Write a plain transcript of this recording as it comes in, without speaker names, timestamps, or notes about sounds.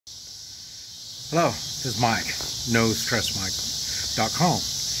Hello, this is Mike, NoStressMike.com,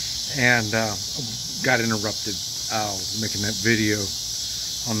 and got interrupted making that video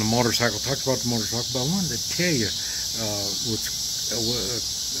on the motorcycle. Talked about the motorcycle, but I wanted to tell you a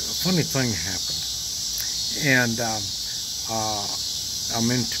funny thing happened. And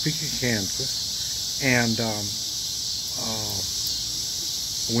I'm in Topeka, Kansas, and I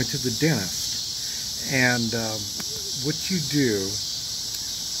went to the dentist. And what you do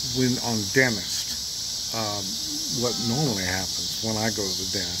when on dentist, what normally happens when I go to the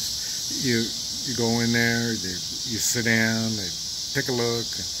dentist, you go in there, you sit down, they take a look,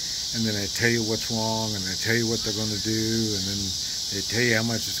 and then they tell you what's wrong, and they tell you what they're going to do, and then they tell you how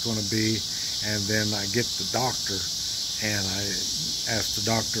much it's going to be, and then I get the doctor, and I ask the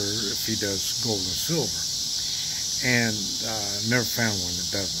doctor if he does gold and silver, and never found one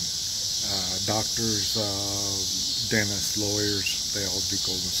that doesn't. Doctors, dentists, lawyers, they all do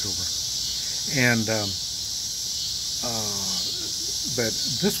gold and silver. And but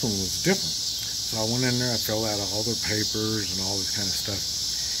this one was different. So I went in there, I filled out all their papers and all this kind of stuff.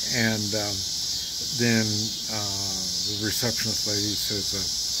 And then the receptionist lady says,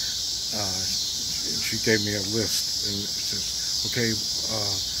 she gave me a list, and says, okay,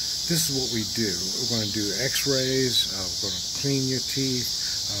 this is what we do. We're going to do x-rays, we're going to clean your teeth,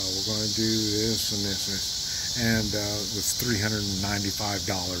 we're going to do this and this and this. And it was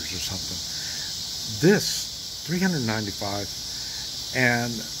 $395 or something. This, $395,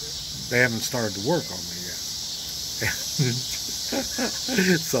 and they haven't started to work on me yet.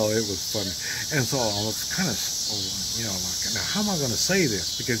 So it was funny. And so I was kind of, like, now how am I going to say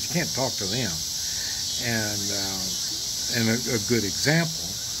this? Because you can't talk to them. And a good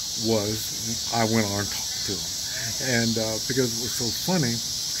example was I went on and talked to them. And because it was so funny,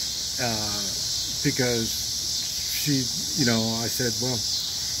 because she, I said, well,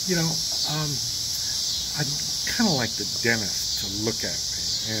 I'd kind of like the dentist to look at me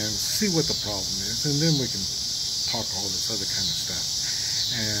and see what the problem is, and then we can talk all this other kind of stuff.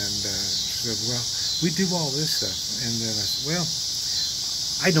 And she said, well, we do all this stuff. And then I said, well,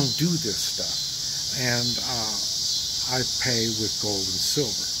 I don't do this stuff, and I pay with gold and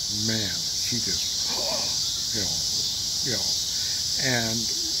silver. Man, she just, and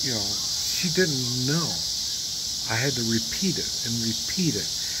she didn't know. I had to repeat it and repeat it.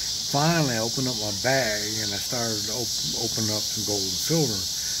 Finally, I opened up my bag and I started opening up some gold and silver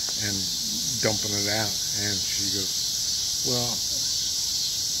and dumping it out. And she goes, well,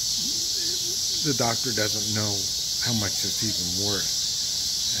 the doctor doesn't know how much it's even worth.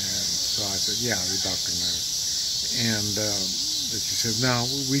 And so I said, yeah, the doctor knows. And she said, no,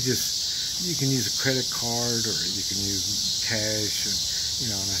 you can use a credit card or you can use cash. And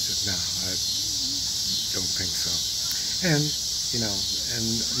I said, no, I don't think so. And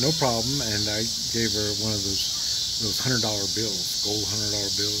and no problem. And I gave her one of those $100 bills, gold $100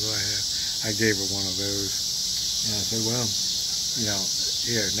 bills that I had. I gave her one of those, and I said, well,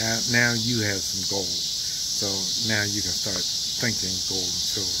 here, now you have some gold, so now you can start thinking gold and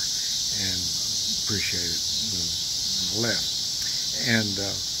silver and appreciate it. And left, and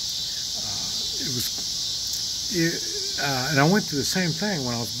and I went through the same thing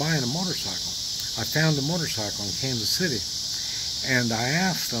when I was buying a motorcycle. I found a motorcycle in Kansas City. And I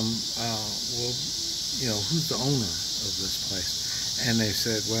asked them, well, who's the owner of this place? And they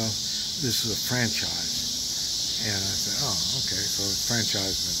said, well, this is a franchise. And I said, oh, okay, so it's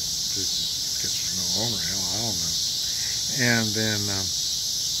franchise, but guess there's no owner. Hell, I don't know. And then,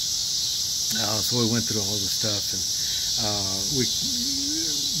 so we went through all the stuff, and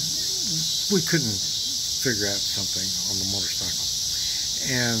we couldn't figure out something on the motorcycle.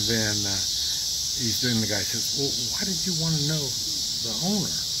 And then the guy says, well, why did you want to know the owner?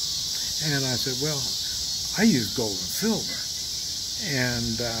 And I said, well, I use gold and silver.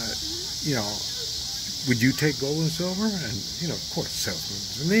 And, would you take gold and silver? And, of course, the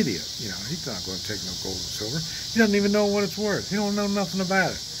salesman's an idiot. He's not going to take no gold and silver. He doesn't even know what it's worth. He don't know nothing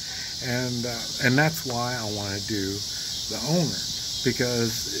about it. And that's why I want to do the owner.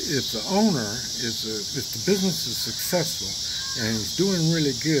 Because if the owner if the business is successful and he's doing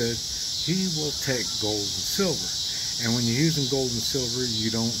really good, he will take gold and silver. And when you're using gold and silver, you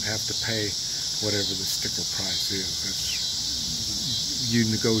don't have to pay whatever the sticker price is. You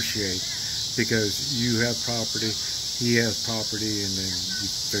negotiate because you have property, he has property, and then you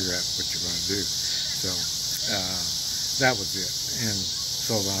figure out what you're going to do. So that was it. And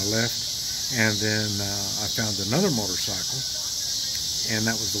so I left, and then I found another motorcycle, and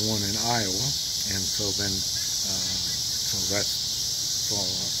that was the one in Iowa. And so then, so that's all.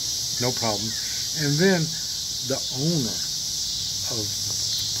 No problem. And then the owner of the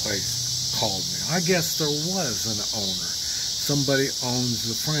place called me. I guess there was an owner. Somebody owns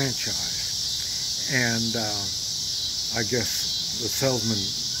the franchise. And I guess the salesman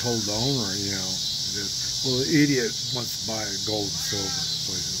told the owner, that, well, the idiot wants to buy gold and silver.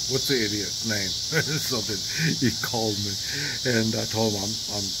 So he said, what's the idiot's name? Something. He called me. And I told him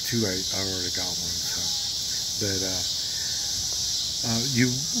I'm too late. I already got one. So, but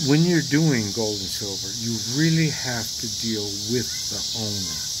when you're doing gold and silver, you really have to deal with the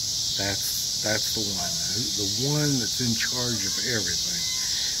owner. That's the one that's in charge of everything,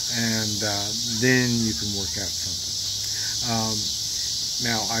 and then you can work out something.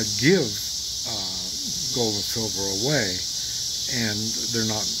 Now I give gold and silver away, and they're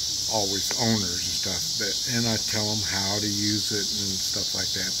not always owners and stuff, and I tell them how to use it and stuff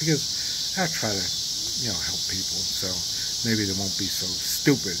like that, because I try to help people, so maybe they won't be so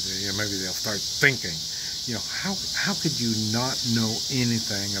stupid. Maybe they'll start thinking, how could you not know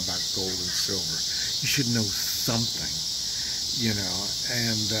anything about gold and silver? You should know something,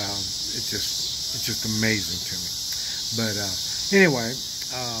 and it's just amazing to me. But anyway,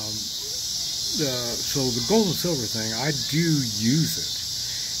 so the gold and silver thing, I do use it,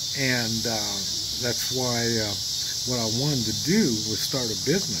 and that's why what I wanted to do was start a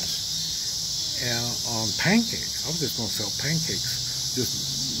business on pancakes. I was just going to sell pancakes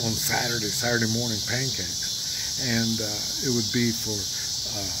just on Saturday morning pancakes, and it would be for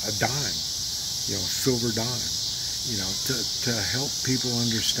a dime, silver dime, to help people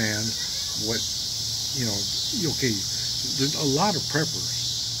understand what, okay, there's a lot of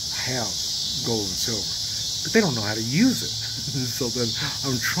preppers have gold and silver, but they don't know how to use it. So then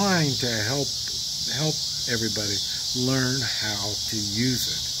I'm trying to help everybody learn how to use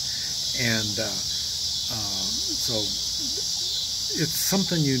it. And so it's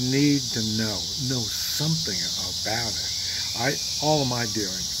something you need to know something about it. All of my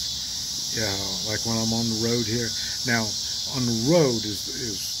dealings, like when I'm on the road here. Now, on the road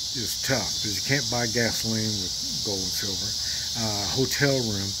is tough, because you can't buy gasoline with gold and silver. Hotel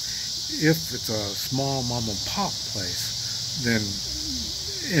room, if it's a small mom and pop place, then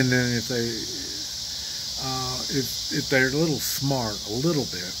if they're a little smart, a little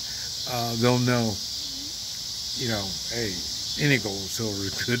bit, they'll know, hey, any gold and silver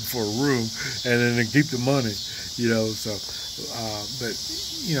is good for a room, and then they keep the money, so, but,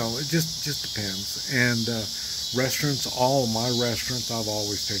 it just depends. And restaurants, all of my restaurants, I've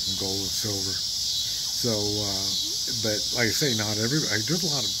always taken gold and silver. So, but like I say, not everybody, there's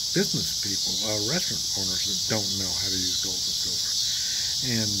a lot of business people, restaurant owners that don't know how to use gold and silver.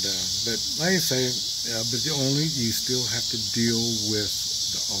 And, but like I say, but you still have to deal with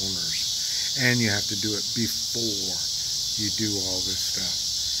the owners, and you have to do it before you do all this stuff.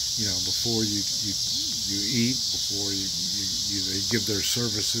 Before you eat, before they give their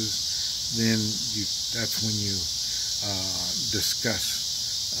services, then that's when you discuss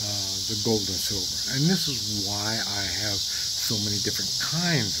the gold and silver. And this is why I have so many different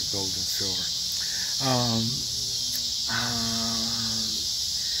kinds of gold and silver.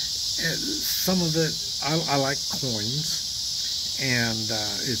 Some of it, I like coins, and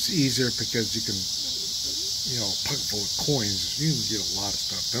it's easier because you can, a pocket full of coins, you can get a lot of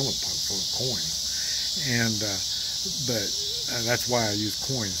stuff done with a pocket full of coins. And but that's why I use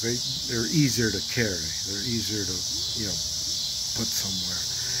coins. They're easier to carry. They're easier to put somewhere.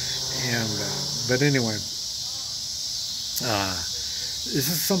 And but anyway, this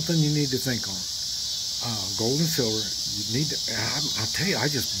is something you need to think on. Gold and silver, you need to. I'll tell you, I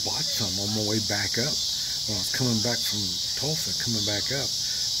just bought some on my way back up when I was coming back from Tulsa. Coming back up,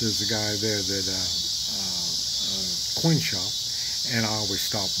 there's a guy there that coin shop, and I always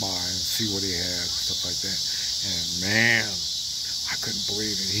stop by and see what he had, stuff like that. And man, I couldn't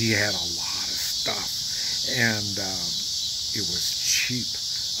believe it. He had a lot of stuff, and it was cheap.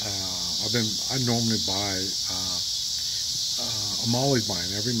 I normally buy. I'm always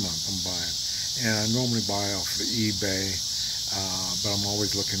buying every month. I'm buying, and I normally buy off of eBay, but I'm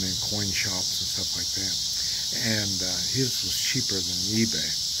always looking in coin shops and stuff like that. And his was cheaper than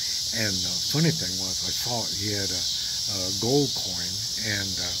eBay. And the funny thing was, I saw he had a gold coin,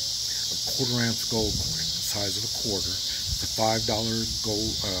 and a quarter-ounce gold coin, the size of a quarter. It's a $5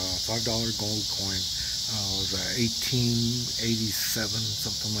 gold coin. It was 1887,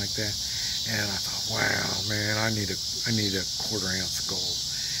 something like that. And I thought, wow, man, I need a quarter-ounce gold.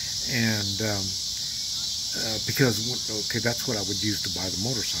 And because that's what I would use to buy the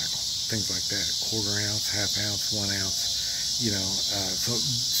motorcycle, things like that, quarter-ounce, half-ounce, 1 ounce. So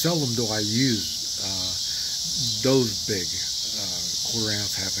seldom do I use those big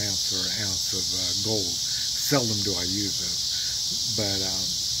quarter-ounce, half-ounce, or ounce of gold. Seldom do I use those. But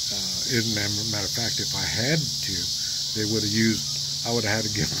matter of fact, if I had to, they would have used, I would have had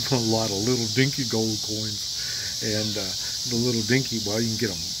to give them a lot of little dinky gold coins. And the little dinky, well, you can get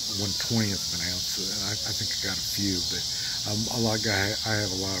them 1/20th of an ounce. I think I got a few, but I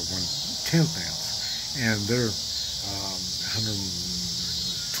have a lot of 1/10th ounce. And they're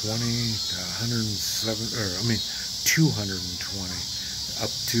 120 to 107, or I mean 220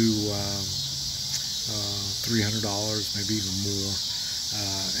 up to $300, maybe even more.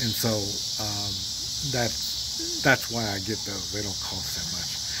 And so that's why I get those. They don't cost that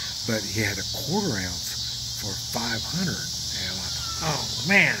much. But he had a 1/4 ounce for $500, and I thought, oh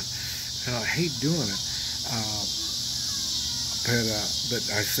man, and I hate doing it. But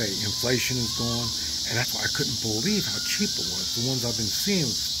I say inflation is gone, and that's why I couldn't believe how cheap it was. The ones I've been seeing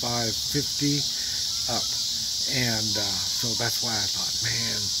was $5.50 up, and so that's why I thought,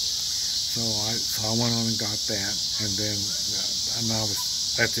 man. So I went on and got that, and then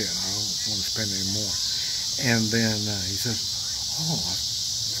that's it. I don't want to spend any more. And then he says, oh,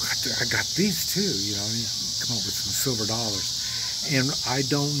 I got these too. You know, and he come up with some silver dollars, and I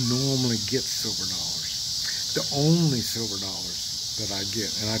don't normally get silver dollars. The only silver dollars that I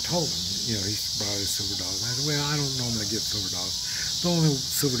get, and I told him, you know, he brought his silver dollars. I said, well, I don't normally get silver dollars. The only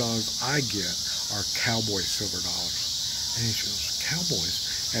silver dollars I get are cowboy silver dollars. And he says, cowboys?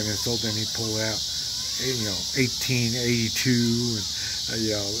 And then so then he pulled out, you know, 1882 and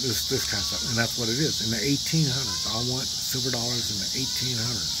you know, this kind of stuff. And that's what it is. In the 1800s, I want silver dollars in the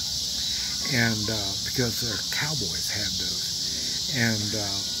 1800s, and because their cowboys had those. And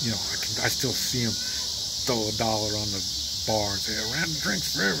you know, I still see them throw $1 on the bar and say, "Around the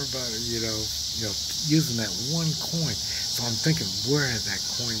drinks for everybody," you know, using that one coin. So I'm thinking, where has that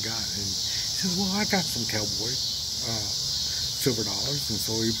coin got? And he says, well, I got some cowboy silver dollars. And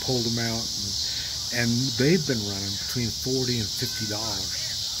so he pulled them out, and they've been running between $40 and $50.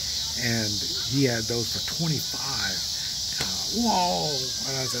 And he had those for $25. Whoa!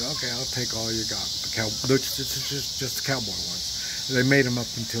 And I said, okay, I'll take all you got. Just the cowboy ones. They made them up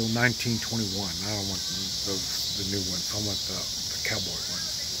until 1921. I don't want the new ones. I want the cowboy ones.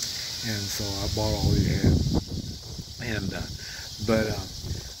 And so I bought all you had. And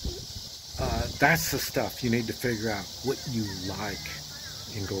that's the stuff you need to figure out, what you like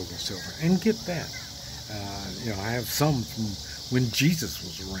in gold and silver, and get that. You know, I have some from when Jesus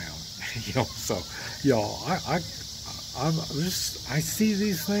was around. You know, so y'all, I see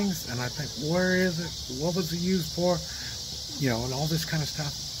these things and I think, where is it? What was it used for? You know, and all this kind of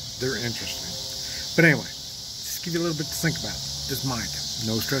stuff. They're interesting. But anyway, just give you a little bit to think about. This is Mike,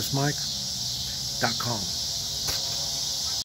 NoStressMike.com.